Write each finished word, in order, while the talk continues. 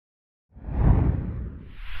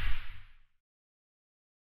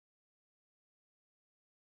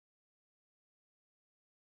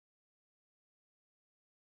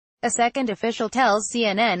A second official tells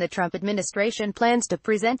CNN the Trump administration plans to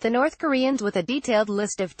present the North Koreans with a detailed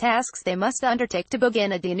list of tasks they must undertake to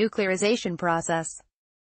begin a denuclearization process.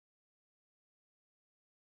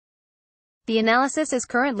 The analysis is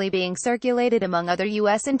currently being circulated among other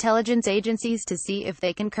U.S. intelligence agencies to see if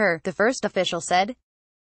they concur, the first official said.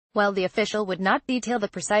 While the official would not detail the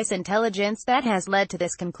precise intelligence that has led to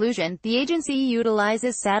this conclusion, the agency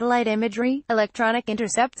utilizes satellite imagery, electronic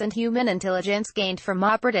intercepts and human intelligence gained from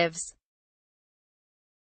operatives.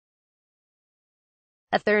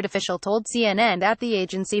 A third official told CNN that the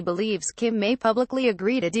agency believes Kim may publicly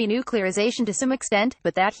agree to denuclearization to some extent,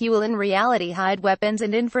 but that he will in reality hide weapons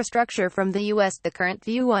and infrastructure from the U.S. The current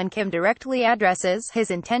view on Kim directly addresses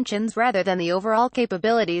his intentions rather than the overall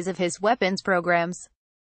capabilities of his weapons programs.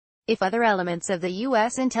 If other elements of the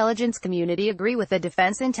U.S. intelligence community agree with the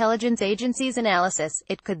Defense Intelligence Agency's analysis,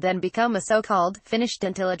 it could then become a so-called finished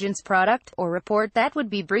intelligence product, or report that would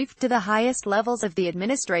be briefed to the highest levels of the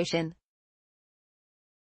administration.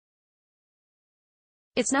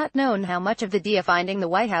 It's not known how much of the DIA finding the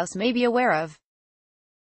White House may be aware of.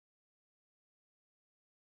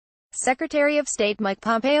 Secretary of State Mike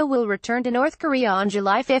Pompeo will return to North Korea on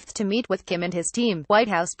July 5 to meet with Kim and his team, White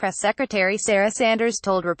House Press Secretary Sarah Sanders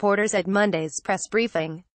told reporters at Monday's press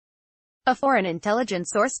briefing. A foreign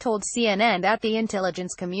intelligence source told CNN that the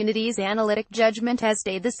intelligence community's analytic judgment has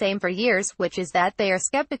stayed the same for years, which is that they are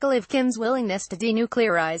skeptical of Kim's willingness to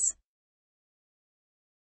denuclearize.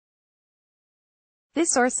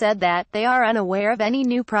 This source said that they are unaware of any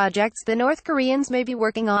new projects the North Koreans may be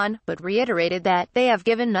working on, but reiterated that they have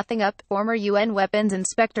given nothing up. Former UN weapons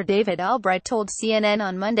inspector David Albright told CNN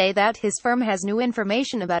on Monday that his firm has new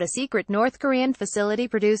information about a secret North Korean facility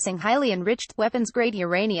producing highly enriched, weapons-grade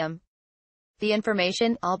uranium. The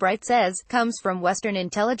information, Albright says, comes from Western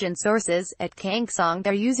intelligence sources. At Kangsong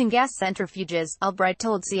they're using gas centrifuges, Albright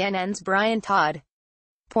told CNN's Brian Todd.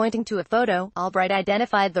 Pointing to a photo, Albright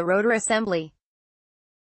identified the rotor assembly.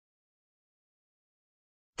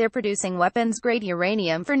 They're producing weapons-grade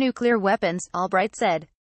uranium for nuclear weapons, Albright said.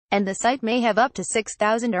 And the site may have up to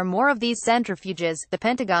 6,000 or more of these centrifuges. The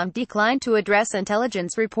Pentagon declined to address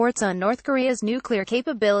intelligence reports on North Korea's nuclear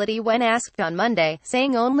capability when asked on Monday,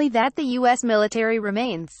 saying only that the U.S. military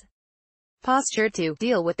remains postured to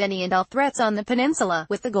deal with any and all threats on the peninsula,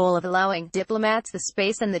 with the goal of allowing diplomats the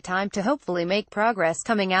space and the time to hopefully make progress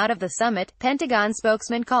coming out of the summit, Pentagon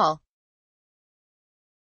spokesman Col.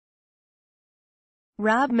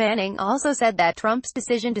 Rob Manning also said that Trump's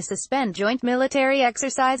decision to suspend joint military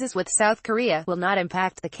exercises with South Korea will not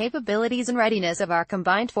impact the capabilities and readiness of our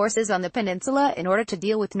combined forces on the peninsula in order to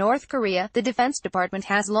deal with North Korea. The Defense Department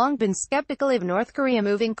has long been skeptical of North Korea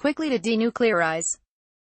moving quickly to denuclearize.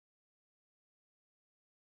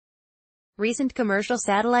 Recent commercial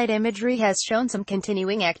satellite imagery has shown some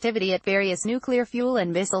continuing activity at various nuclear fuel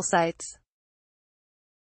and missile sites.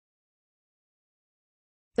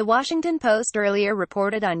 The Washington Post earlier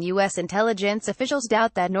reported on U.S. intelligence officials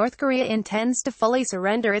doubt that North Korea intends to fully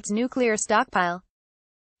surrender its nuclear stockpile.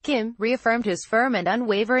 Kim reaffirmed his firm and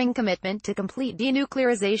unwavering commitment to complete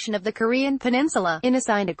denuclearization of the Korean peninsula, in a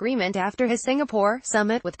signed agreement after his Singapore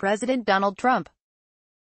summit with President Donald Trump.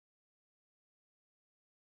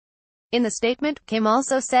 In the statement, Kim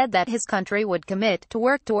also said that his country would commit to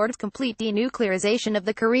work towards complete denuclearization of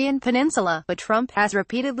the Korean peninsula, but Trump has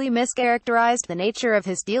repeatedly mischaracterized the nature of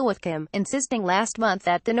his deal with Kim, insisting last month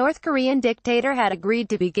that the North Korean dictator had agreed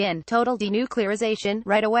to begin total denuclearization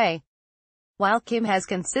right away. While Kim has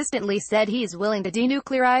consistently said he's willing to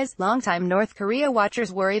denuclearize, longtime North Korea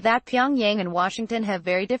watchers worry that Pyongyang and Washington have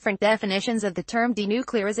very different definitions of the term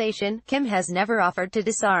denuclearization. Kim has never offered to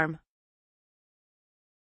disarm.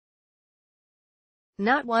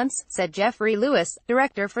 Not once, said Jeffrey Lewis,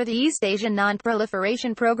 director for the East Asian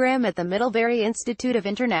Non-Proliferation Program at the Middlebury Institute of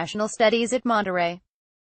International Studies at Monterey.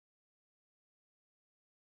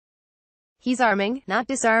 He's arming, not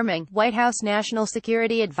disarming. White House National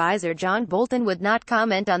Security Advisor John Bolton would not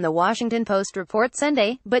comment on the Washington Post report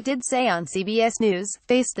Sunday, but did say on CBS News,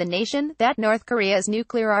 Face the Nation, that North Korea's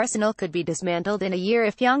nuclear arsenal could be dismantled in a year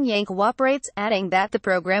if Pyongyang cooperates, adding that the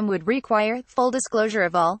program would require full disclosure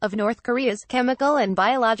of all of North Korea's chemical and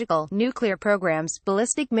biological nuclear programs,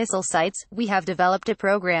 ballistic missile sites. We have developed a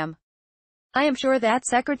program. I am sure that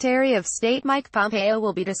Secretary of State Mike Pompeo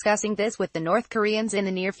will be discussing this with the North Koreans in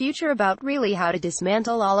the near future about really how to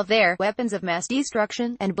dismantle all of their weapons of mass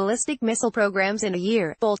destruction and ballistic missile programs in a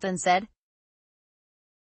year, Bolton said.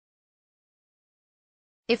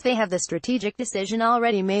 If they have the strategic decision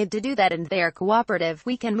already made to do that and they are cooperative,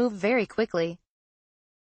 we can move very quickly.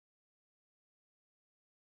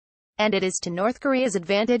 And it is to North Korea's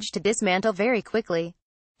advantage to dismantle very quickly.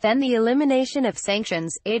 Then the elimination of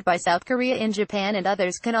sanctions, aid by South Korea and Japan and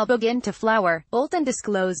others can all begin to flower. Bolton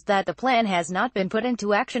disclosed that the plan has not been put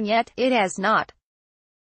into action yet. It has not.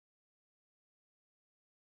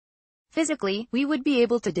 Physically, we would be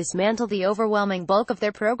able to dismantle the overwhelming bulk of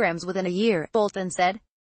their programs within a year, Bolton said.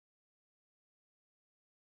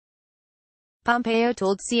 Pompeo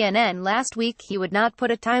told CNN last week he would not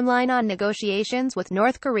put a timeline on negotiations with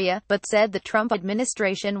North Korea, but said the Trump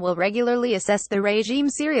administration will regularly assess the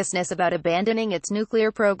regime's seriousness about abandoning its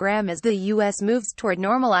nuclear program as the U.S. moves toward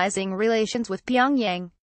normalizing relations with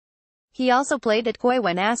Pyongyang. He also played it coy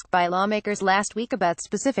when asked by lawmakers last week about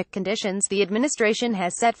specific conditions the administration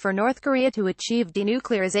has set for North Korea to achieve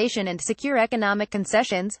denuclearization and secure economic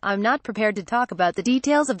concessions. "I'm not prepared to talk about the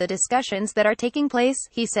details of the discussions that are taking place,"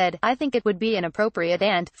 he said. "I think it would be inappropriate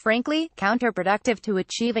and, frankly, counterproductive to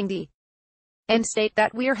achieving the end state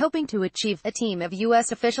that we are hoping to achieve." A team of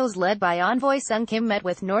U.S. officials led by Envoy Sung Kim met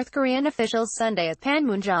with North Korean officials Sunday at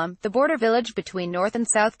Panmunjom, the border village between North and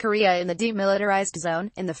South Korea in the demilitarized zone,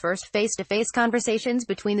 in the first face-to-face conversations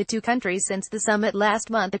between the two countries since the summit last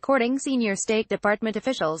month, according senior State Department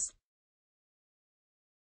officials.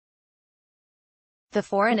 The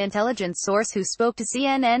foreign intelligence source who spoke to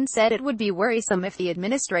CNN said it would be worrisome if the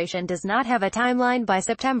administration does not have a timeline by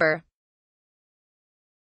September.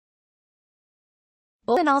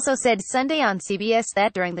 Bolton also said Sunday on CBS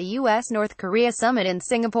that during the U.S.-North Korea summit in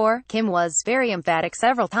Singapore, Kim was very emphatic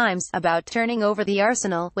several times about turning over the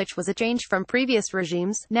arsenal, which was a change from previous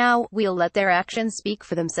regimes. "Now, we'll let their actions speak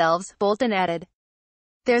for themselves," Bolton added.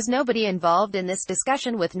 "There's nobody involved in this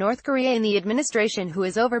discussion with North Korea in the administration who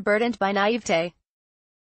is overburdened by naivete.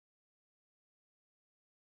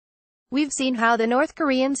 We've seen how the North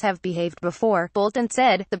Koreans have behaved before," Bolton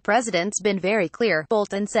said. "The president's been very clear,"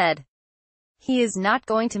 Bolton said. "He is not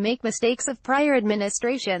going to make mistakes of prior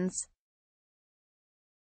administrations.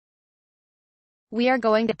 We are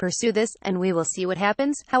going to pursue this, and we will see what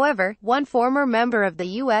happens." However, one former member of the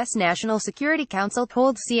U.S. National Security Council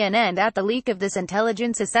told CNN that the leak of this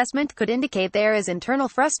intelligence assessment could indicate there is internal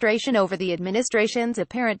frustration over the administration's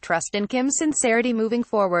apparent trust in Kim's sincerity moving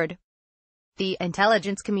forward. The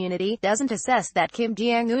intelligence community doesn't assess that Kim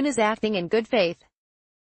Jong-un is acting in good faith.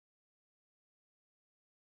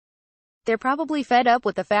 They're probably fed up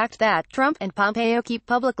with the fact that Trump and Pompeo keep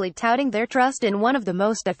publicly touting their trust in one of the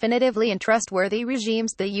most definitively and trustworthy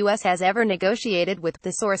regimes the U.S. has ever negotiated with,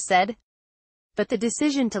 the source said. But the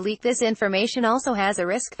decision to leak this information also has a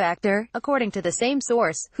risk factor, according to the same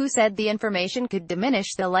source, who said the information could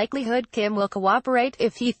diminish the likelihood Kim will cooperate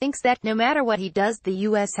if he thinks that, no matter what he does, the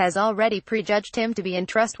U.S. has already prejudged him to be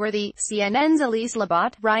untrustworthy. CNN's Elise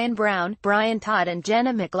Labat, Ryan Brown, Brian Todd and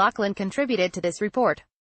Jenna McLaughlin contributed to this report.